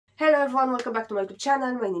everyone, welcome back to my YouTube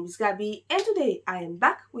channel. My name is Gabby and today I am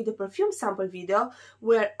back with a perfume sample video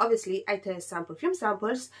where obviously I test some perfume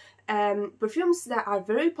samples, perfumes that are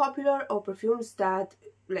very popular or perfumes that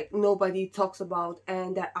like nobody talks about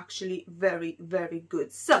and they're actually very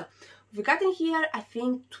good. So we've got in here I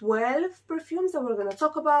think 12 perfumes that we're gonna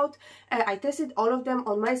talk about. I tested all of them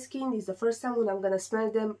on my skin. This is the first time when I'm gonna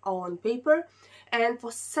smell them on paper. And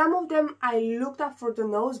for some of them I looked up for the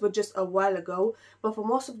notes, but just a while ago. But for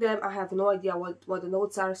most of them I have no idea what the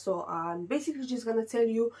notes are, so I'm basically just gonna tell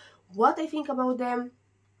you what I think about them.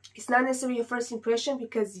 It's not necessarily a first impression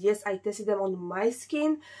because yes, I tested them on my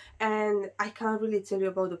skin and I can't really tell you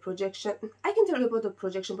about the projection. I can tell you about the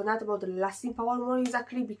projection but not about the lasting power more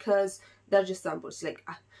exactly, because they're just samples. Like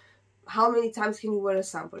how many times can you wear a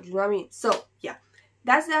sample, do you know what I mean? So yeah,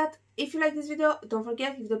 that's that. If you like this video, don't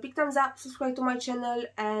forget, give it a big thumbs up, subscribe to my channel,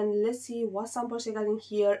 and let's see what samples I got in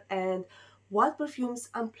here and what perfumes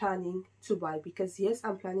I'm planning to buy, because yes,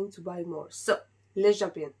 I'm planning to buy more. So let's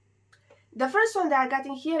jump in. The first one that I got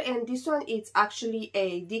in here, and this one is actually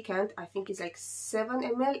a decant. I think it's like 7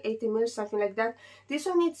 ml, 8 ml, something like that. This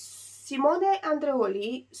one is Simone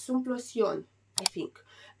Andreoli Sunplosion, I think.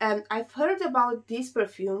 I've heard about this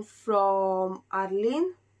perfume from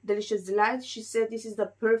Arlene Delicious Delight. She said this is the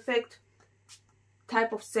perfect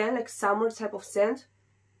type of scent, like summer type of scent,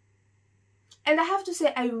 and I have to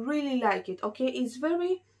say I really like it. Okay, it's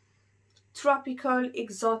very tropical,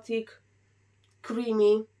 exotic,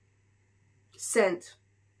 creamy scent.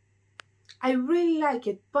 I really like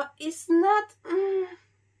it, but it's not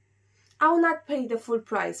I will not pay the full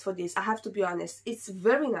price for this, I have to be honest. It's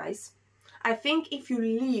very nice. I think if you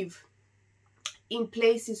live in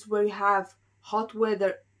places where you have hot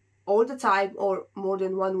weather all the time or more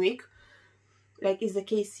than 1 week, like is the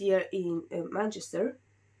case here in Manchester,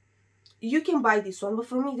 you can buy this one. But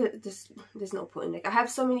for me, there's no point. Like I have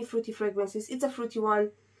so many fruity fragrances. It's a fruity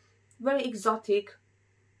one, very exotic,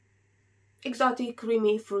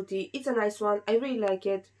 creamy, fruity. It's a nice one. I really like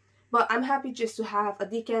it, but I'm happy just to have a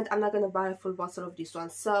decant. I'm not gonna buy a full bottle of this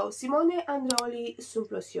one. So Simone Andreoli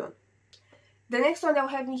Sunplosion. The next one that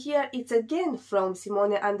we have in here, it's again from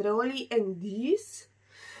Simone Andreoli, and this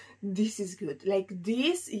is good. Like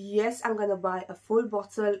this, yes, I'm gonna buy a full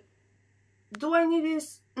bottle. Do I need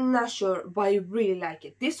this? Not sure, but I really like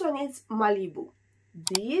it. This one is Malibu.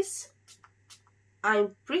 This,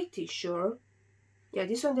 I'm pretty sure, yeah,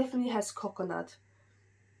 this one definitely has coconut,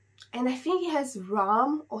 and I think it has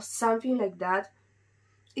rum or something like that.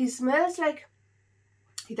 It smells like,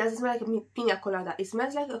 it doesn't smell like a pina colada, it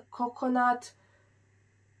smells like a coconut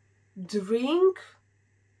drink.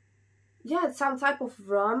 Yeah, some type of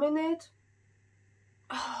rum in it.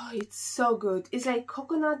 Oh, it's so good. It's like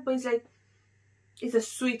coconut, but it's a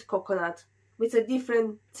sweet coconut with a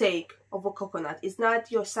different take of a coconut. It's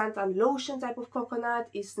not your scent and lotion type of coconut.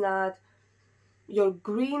 It's not your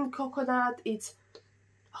green coconut. It's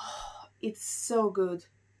so good.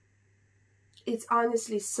 It's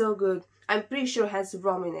honestly so good. I'm pretty sure it has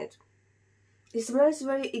rum in it. It smells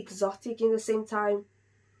very exotic in the same time.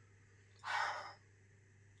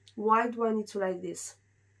 Why do I need to like this?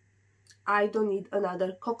 I don't need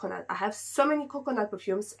another coconut. I have so many coconut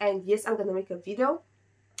perfumes, and yes, I'm gonna make a video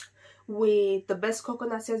with the best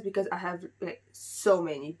coconut scents because I have like so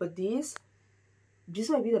many, but this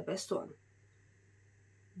might be the best one.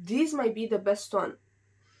 This might be the best one.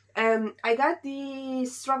 I got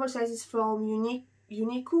these travel sizes from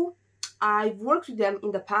Unico. I've worked with them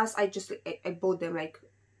in the past. I bought them, like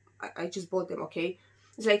I just bought them, okay?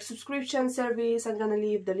 It's like subscription service. I'm gonna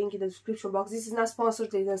leave the link in the description box. This is not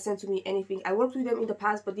sponsored, they didn't send to me anything. I worked with them in the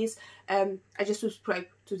past, but this I just subscribe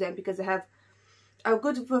to them because they have a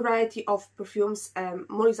good variety of perfumes,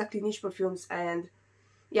 more exactly niche perfumes, and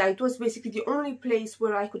yeah, it was basically the only place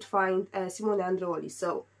where I could find Simone Andreoli.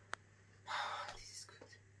 So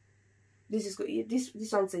this is good.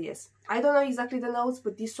 This one's a yes. I don't know exactly the notes,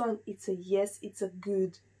 but this one, it's a yes. It's a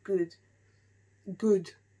good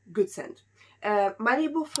scent.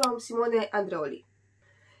 Malibu from Simone Andreoli.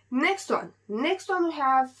 Next one we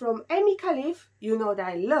have from MICALEFF. You know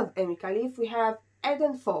that I love MICALEFF. We have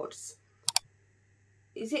Eden Force.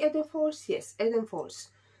 Is it Eden Force? Yes, Eden Force.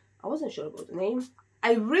 I wasn't sure about the name.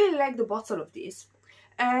 I really like the bottle of this.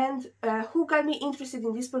 And who got me interested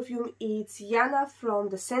in this perfume is TIZIANA from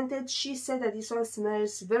The Scented. She said that this one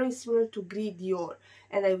smells very similar to Gris Dior,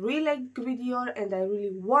 and I really like Gris Dior and I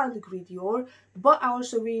really want Gris Dior, but I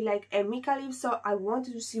also really like MICALEFF, so I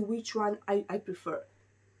wanted to see which one I prefer.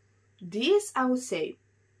 This, I would say,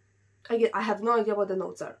 again, I have no idea what the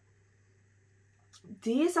notes are.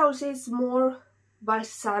 This, I would say, is more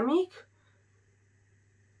balsamic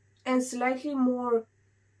and slightly more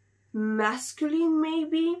masculine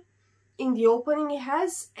maybe. In the opening it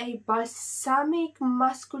has a balsamic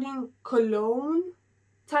masculine cologne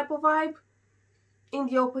type of vibe in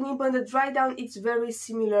the opening, but in the dry down it's very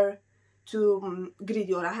similar to Gris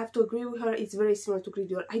Dior. I have to agree with her, it's very similar to Gris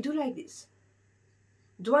Dior. I do like this.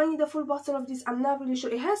 Do I need a full bottle of this? I'm not really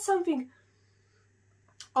sure. It has something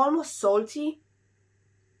almost salty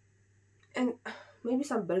and maybe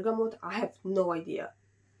some bergamot. I have no idea.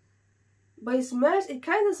 But it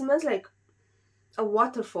kind of smells like a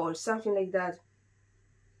waterfall, something like that.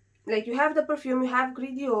 Like you have the perfume, you have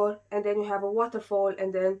Gris Dior, and then you have a waterfall,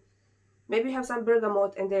 and then maybe you have some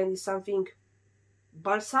bergamot, and then it's something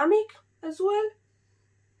balsamic as well.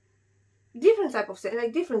 Different type of scent,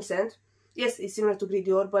 like different scent. Yes, it's similar to Gris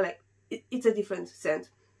Dior, but like it's a different scent.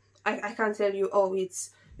 I can't tell you, oh,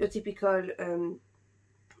 it's your typical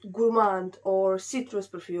gourmand or citrus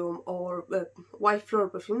perfume or white floral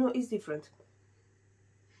perfume. No, it's different.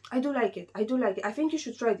 I do like it. I do like it. I think you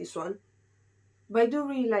should try this one. But I do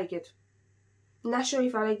really like it. Not sure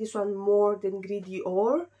if I like this one more than Gris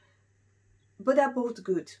Dior, but they're both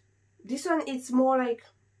good. This one, it's more like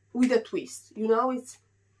with a twist, you know, it's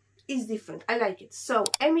different. I like it. So,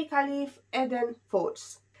 MICALEFF Eden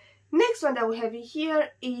Falls. Next one that we have here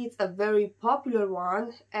is a very popular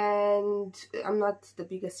one, and I'm not the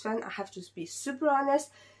biggest fan, I have to be super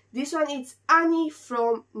honest. This one is Annie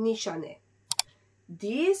from NISHANE.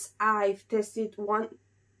 This I've tested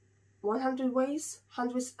 100 ways,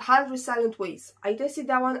 100 silent ways. I tested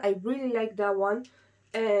that one, I really like that one,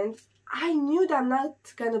 and I knew that I'm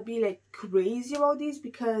not gonna be like crazy about this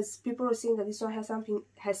because people are saying that this one has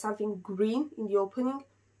something green in the opening.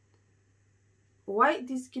 Why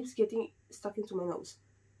this keeps getting stuck into my nose?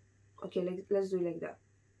 Okay, let's do it like that.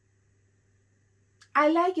 I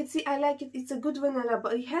like it, see, I like it. It's a good vanilla,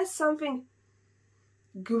 but it has something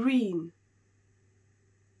green.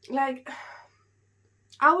 Like,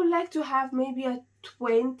 I would like to have maybe a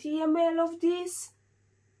 20 ml of this.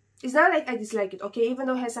 It's not like I dislike it, okay? Even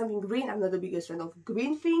though it has something green, I'm not the biggest fan of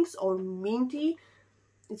green things or minty.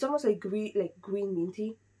 It's almost like green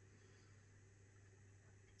minty.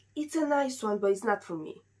 It's a nice one, but it's not for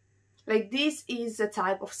me. Like, this is a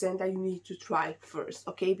type of scent that you need to try first,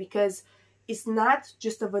 okay? Because it's not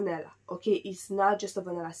just a vanilla, okay? It's not just a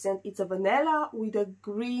vanilla scent. It's a vanilla with a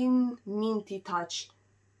green minty touch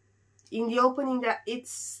in the opening that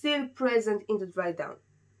it's still present in the dry down.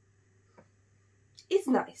 It's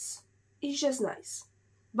nice. It's just nice.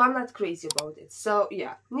 But I'm not crazy about it. So,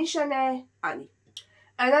 yeah. NISHANE, Annie.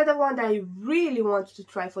 Another one that I really wanted to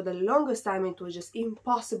try for the longest time, it was just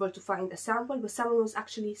impossible to find a sample, but someone was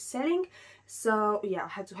actually selling, so yeah, I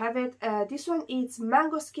had to have it. This one is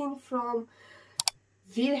Mango Skin from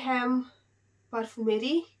VILHELM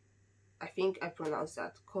Parfumerie. I think I pronounced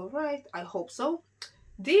that correct, I hope so.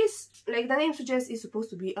 This, like the name suggests, is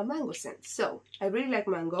supposed to be a mango scent, so I really like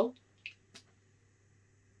mango.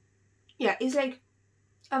 Yeah, it's like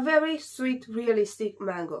a very sweet, realistic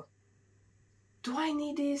mango. Do I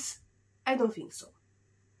need this? I don't think so.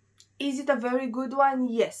 Is it a very good one?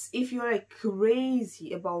 Yes. If you're like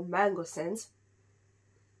crazy about mango scents,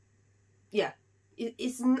 yeah,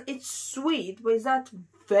 it's sweet, but it's not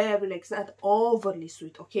very, like, it's not overly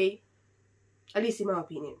sweet, okay? At least in my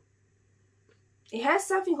opinion. It has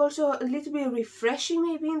something also a little bit refreshing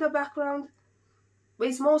maybe in the background, but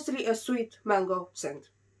it's mostly a sweet mango scent.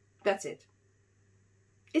 That's it.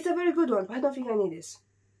 It's a very good one, but I don't think I need this.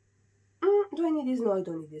 Do I need this? No, I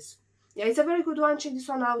don't need this. Yeah, it's a very good one. Check this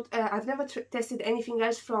one out. I've never tested anything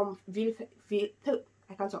else from VILHELM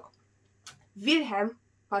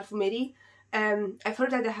Parfumerie. I've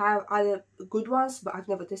heard that they have other good ones, but I've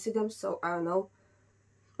never tested them, so I don't know.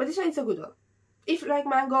 But this one is a good one. If you like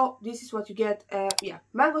mango, this is what you get. Yeah,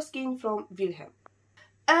 Mango Skin from VILHELM.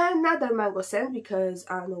 Another mango scent, because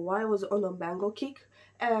I don't know why I was on a mango kick.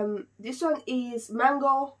 This one is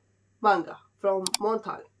Manga from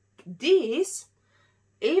MONTALE. This,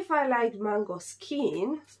 if I like Mango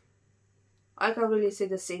Skin, I can really say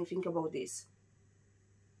the same thing about this.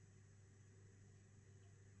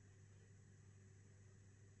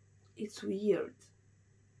 It's weird.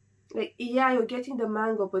 Like, yeah, you're getting the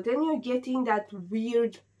mango, but then you're getting that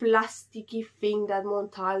weird plasticky thing that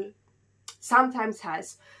MONTALE sometimes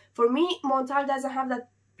has. For me, MONTALE doesn't have that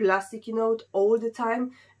plasticky note all the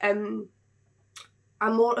time.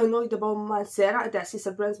 I'm more annoyed about Mancera. That's his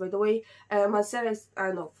brand, by the way. Mancera is, I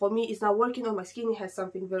don't know, for me, it's not working on my skin. It has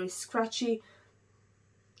something very scratchy.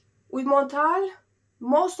 With MONTALE,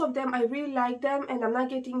 most of them, I really like them, and I'm not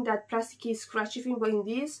getting that plasticky, scratchy thing, but in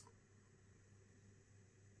these,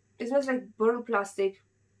 it smells like burnt plastic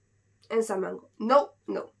and some mango. No,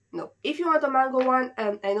 no. no. If you want a mango one,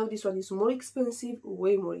 I know this one is more expensive,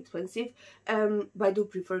 way more expensive, but I do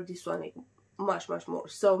prefer this one like much more.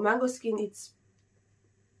 So mango skin, it's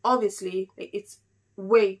obviously like, it's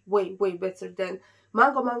way better than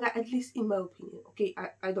Manga, at least in my opinion. Okay,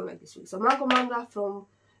 I don't like this one. So Manga from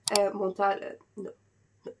Montale, no.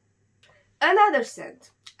 Another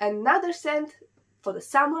scent for the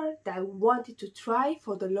summer that I wanted to try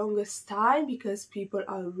for the longest time because people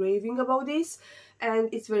are raving about this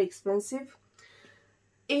and it's very expensive.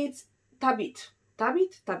 It's Tabit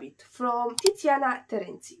from TIZIANA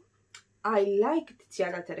TERENZI. I like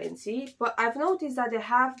TIZIANA TERENZI, but I've noticed that they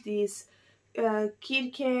have this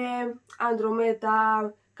Kirke,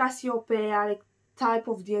 Andromeda, Cassiopeia like type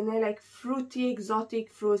of DNA, like fruity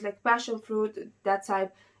exotic fruits, like passion fruit, that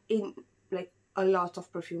type, in like a lot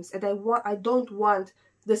of perfumes, and I don't want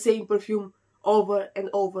the same perfume over and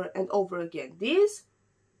over again. This,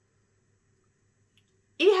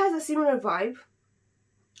 it has a similar vibe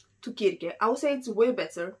to Kirke. I would say it's way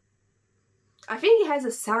better. I think it has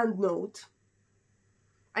a sand note.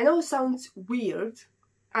 I know it sounds weird.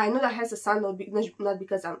 I know that has a sand note, not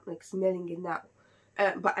because I'm like smelling it now,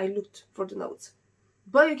 but I looked for the notes.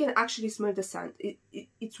 But you can actually smell the sand.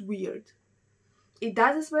 It's weird. It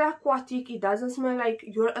doesn't smell aquatic. It doesn't smell like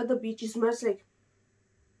you're at the beach. It smells like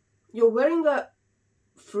you're wearing a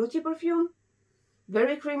fruity perfume,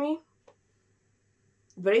 very creamy,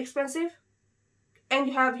 very expensive, and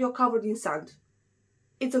you're covered in sand.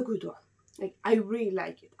 It's a good one. Like, I really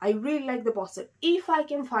like it. I really like the bottle. If I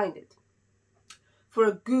can find it for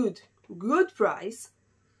a good price,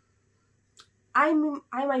 I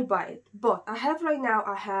might buy it. But I have right now,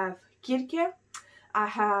 I have Kirke, I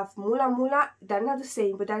have Mula. They're not the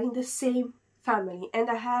same, but they're in the same family. And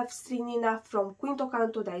I have Strinina from Quinto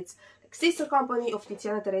Canto, that's like sister company of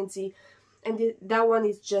TIZIANA TERENZI, and that one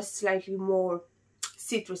is just slightly more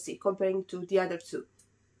citrusy comparing to the other two.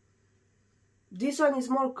 This one is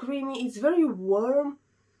more creamy, it's very warm,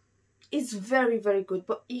 it's very good,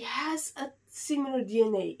 but it has a similar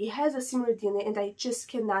DNA. It has a similar DNA, and I just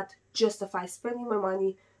cannot justify spending my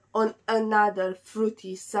money on another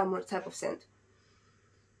fruity summer type of scent.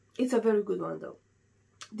 It's a very good one though.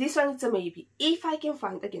 This one, it's a maybe. If I can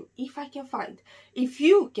find, again, if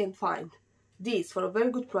you can find this for a very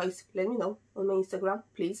good price, let me know on my Instagram,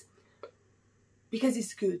 please. Because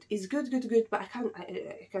it's good. It's good, but I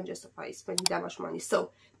can't justify spending that much money.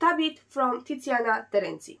 So, Tabit from TIZIANA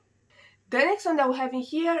TERENZI. The next one that we have in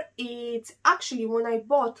here, it's actually when I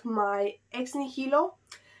bought my ex Nihilo,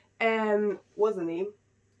 what's the name?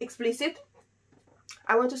 Explicit.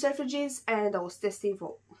 I went to Selfridges and I was testing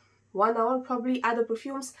for 1 hour probably other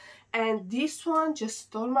perfumes, and this one just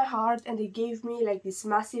stole my heart, and they gave me like this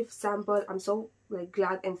massive sample. I'm so like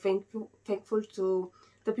glad and thankful to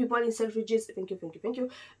the people in Selfridges. Thank you.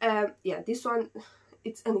 Yeah, this one,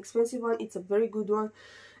 it's an expensive one, it's a very good one,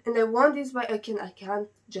 and I want this, but I can't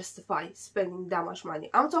justify spending that much money.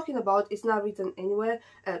 I'm talking about, it's not written anywhere,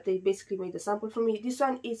 they basically made a sample for me. This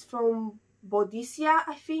one is from BODICEA,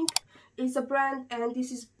 I think is a brand, and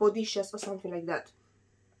this is Bodacious or something like that.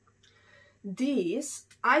 This,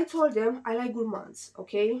 I told them I like gourmands,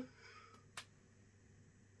 okay,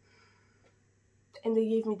 and they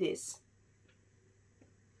gave me this.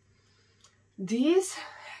 This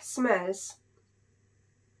smells,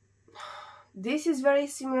 this is very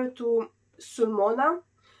similar to Sulmona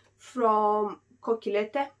from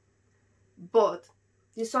Coquillette, but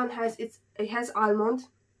this one has, it has almond,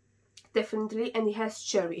 definitely, and it has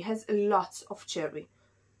cherry. It has lots of cherry.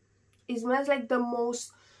 It smells like the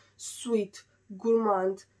most sweet,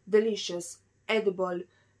 gourmand, delicious, edible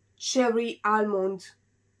cherry almond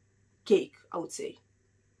cake, I would say.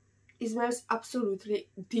 It smells absolutely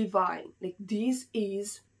divine. Like, this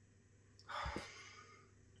is,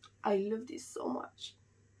 I love this so much.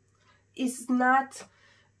 It's not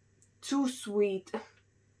too sweet.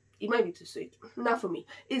 It might be too sweet, not for me.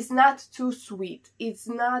 It's not too sweet. It's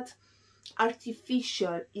not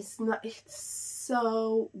artificial. It's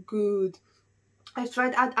so good. I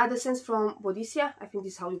tried other scents from Bodycia. I think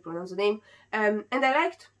this is how you pronounce the name. And I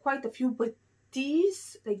liked quite a few, but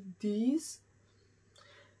these, like these,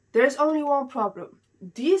 there's only one problem.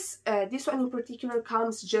 This one in particular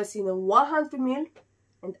comes just in a 100 ml,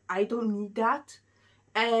 and I don't need that.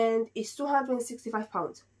 And it's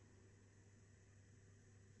 £265.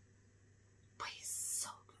 But it's so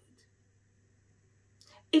good.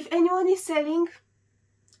 If anyone is selling,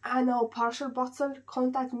 I know, partial bottle,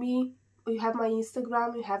 contact me. You have my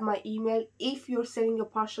Instagram, you have my email if you're selling a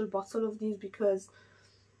partial bottle of this, because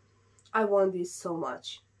I want this so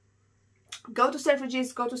much. Go to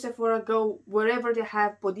Selfridges, go to Sephora, go wherever they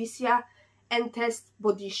have Bodyceia and test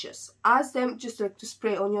Bodacious. Ask them just like to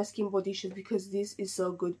spray on your skin Bodacious, because this is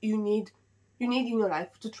so good. You need in your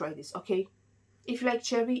life to try this, okay? If you like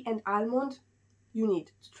cherry and almond, you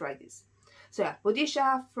need to try this. So yeah,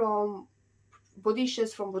 Bodacious from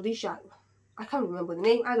Bodacia. I can't remember the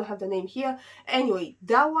name. I don't have the name here. Anyway,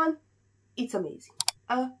 that one, it's amazing.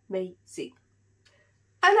 Amazing.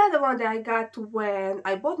 Another one that I got when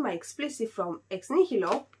I bought my Explicit from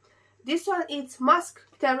NIHILO. This one is Musk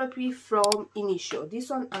Therapy from INITIO. This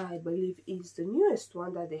one I believe is the newest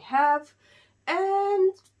one that they have,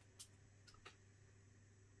 and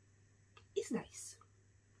it's nice.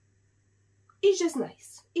 It's just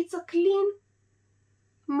nice. It's a clean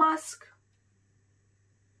musk.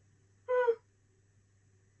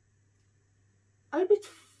 A bit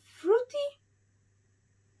fruity,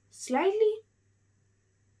 slightly.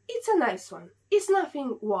 It's a nice one. It's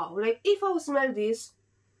nothing wow. Like, if I would smell this,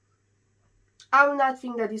 I will not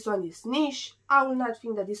think that this one is niche. I will not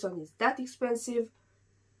think that this one is that expensive.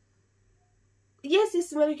 Yes, this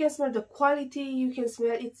smell, you can smell the quality, you can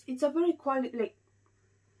smell it's a very quality, like,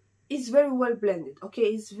 it's very well blended, okay?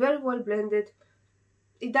 It's very well blended.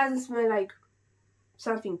 It doesn't smell like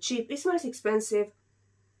something cheap. It smells expensive,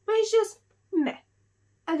 but it's just meh,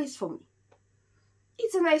 at least for me.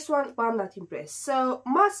 It's a nice one, but I'm not impressed. So,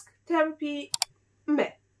 Musk Therapy,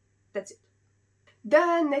 meh, that's it.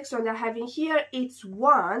 The next one that I have in here, it's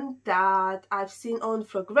one that I've seen on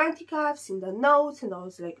Fragrantica. I've seen the notes and I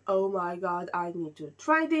was like, oh my god, I need to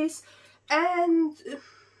try this, and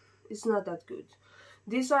it's not that good.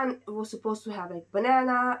 This one was supposed to have like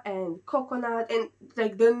banana and coconut, and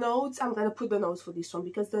like the notes, I'm gonna put the notes for this one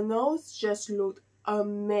because the notes just looked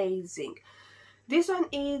amazing. This one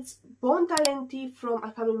is Bountalenti from,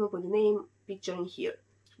 I can't remember the name, picture in here,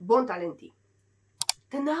 Bountalenti.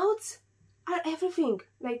 The notes are everything.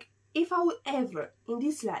 Like, if I would ever in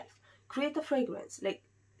this life create a fragrance, like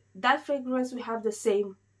that fragrance will have the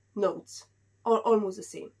same notes or almost the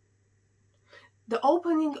same. The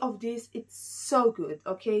opening of this, it's so good,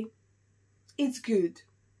 okay? It's good.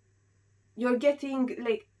 You're getting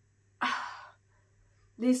like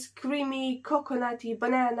this creamy, coconutty,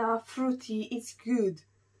 banana, fruity, it's good.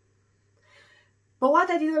 But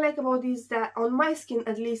what I didn't like about this is that on my skin,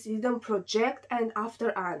 at least, it didn't project, and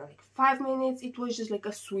after, I don't know, like 5 minutes, it was just like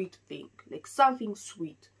a sweet thing, like something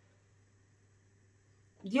sweet.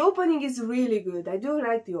 The opening is really good. I do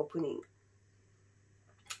like the opening.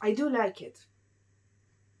 I do like it.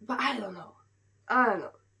 But I don't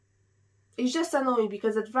know. It's just annoying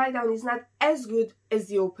because the dry down is not as good as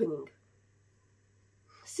the opening.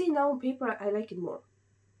 See, now on paper, I like it more.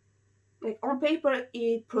 Like, on paper,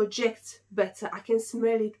 it projects better. I can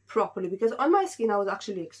smell it properly. Because on my skin, I was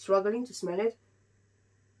actually like, struggling to smell it.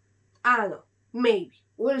 I don't know. Maybe.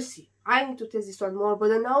 We'll see. I need to test this one more. But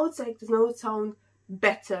the notes, like, the notes sound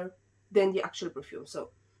better than the actual perfume. So,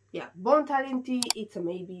 yeah. Bountalenti, it's a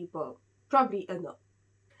maybe, but probably a no.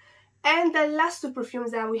 And the last two perfumes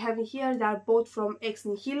that we have in here, they are both from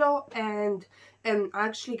NIHILO, and I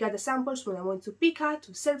actually got the samples when I went to Pika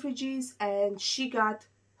to Selfridges, and she got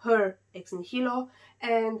her NIHILO,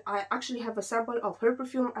 and I actually have a sample of her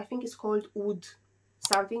perfume. I think it's called Oud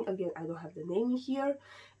something. Again, I don't have the name in here,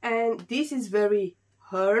 and this is very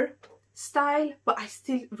her style, but I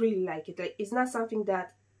still really like it. Like, it's not something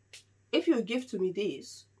that, if you give to me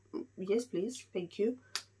this, yes please, thank you.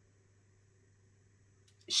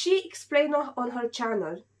 She explained on her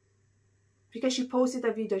channel, because she posted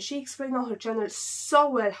a video, she explained on her channel so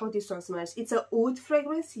well how this one smells. It's a oud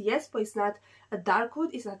fragrance, yes, but it's not a dark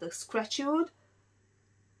oud, it's not a scratchy oud.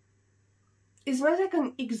 It smells like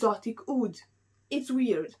an exotic oud. It's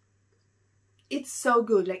weird. It's so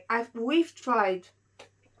good. Like, we've tried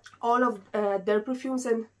all of their perfumes,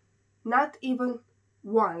 and not even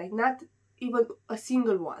one, like not even a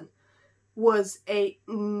single one was a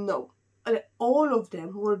no. All of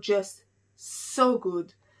them were just so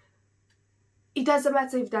good. It doesn't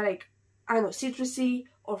matter if they're like, I don't know, citrusy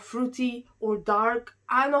or fruity or dark.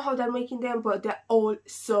 I don't know how they're making them, but they're all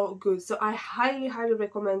so good. So I highly, highly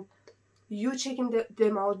recommend you checking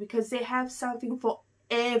them out, because they have something for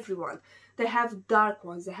everyone. They have dark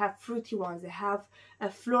ones, they have fruity ones, they have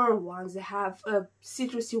floral ones, they have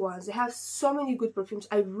citrusy ones. They have so many good perfumes.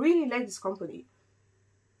 I really like this company.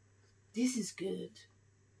 This is good.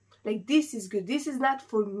 Like, this is good. This is not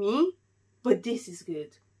for me, but this is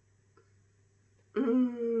good.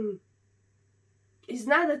 It's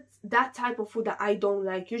not that type of food that I don't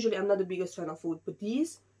like. Usually, I'm not the biggest fan of food, but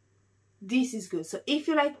this is good. So if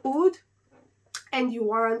you like oud and you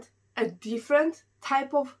want a different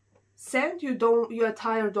type of scent, you're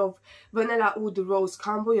tired of vanilla oud rose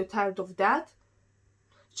combo, you're tired of that,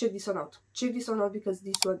 check this one out. Check this one out because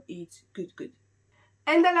this one is good.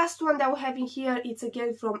 And the last one that we have in here, it's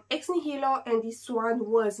again from Ex Nihilo, and this one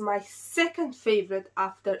was my second favorite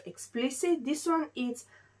after Explicit. This one is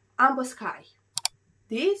Amber Sky.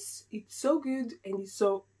 This, it's so good and it's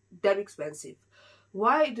so damn expensive.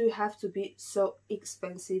 Why do you have to be so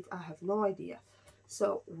expensive? I have no idea.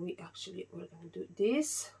 So we're gonna do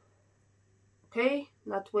this. Okay,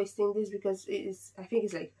 not wasting this because it is, I think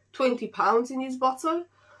it's like 20 pounds in this bottle.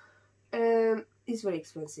 It's very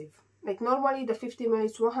expensive. Like normally the 50 ml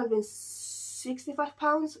is 165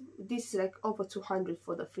 pounds. This is like over 200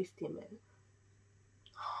 for the 50 ml.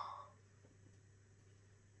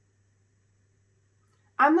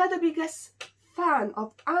 I'm not the biggest fan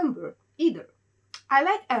of amber either. I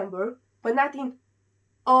like amber, but not in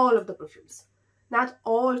all of the perfumes. Not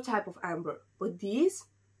all type of amber. But this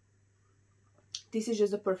is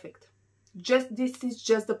just the perfect. This is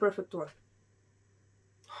just the perfect one.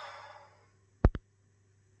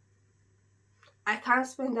 I can't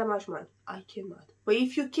spend that much money. I cannot. But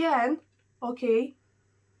if you can, okay,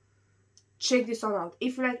 check this one out.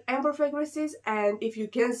 If you like amber fragrances and if you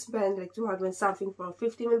can spend like 200 and something for a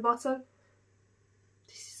 50 ml bottle,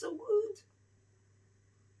 this is so good.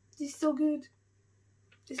 This is so good.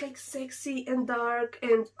 It's like sexy and dark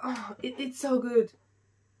and oh, it's so good.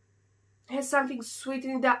 It has something sweet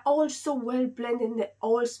in it. They're all so well blended and they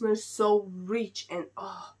all smell so rich and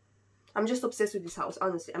oh, I'm just obsessed with this house,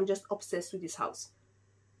 honestly. I'm just obsessed with this house.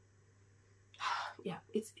 Yeah,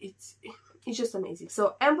 it's just amazing.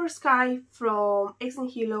 So Amber Sky from Ex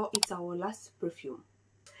Nihilo, it's our last perfume.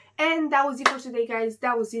 And that was it for today, guys.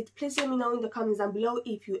 That was it. Please let me know in the comments down below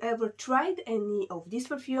if you ever tried any of these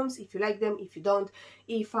perfumes, if you like them, if you don't,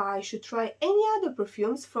 if I should try any other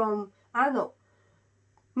perfumes from, I don't know,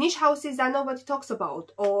 niche houses that nobody talks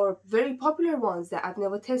about, or very popular ones that I've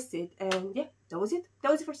never tested. And yeah, that was it.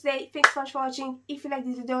 That was it for today. Thanks so much for watching. If you like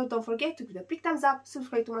this video, don't forget to give it a big thumbs up,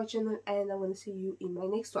 subscribe to my channel, and I'm gonna see you in my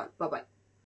next one. Bye bye.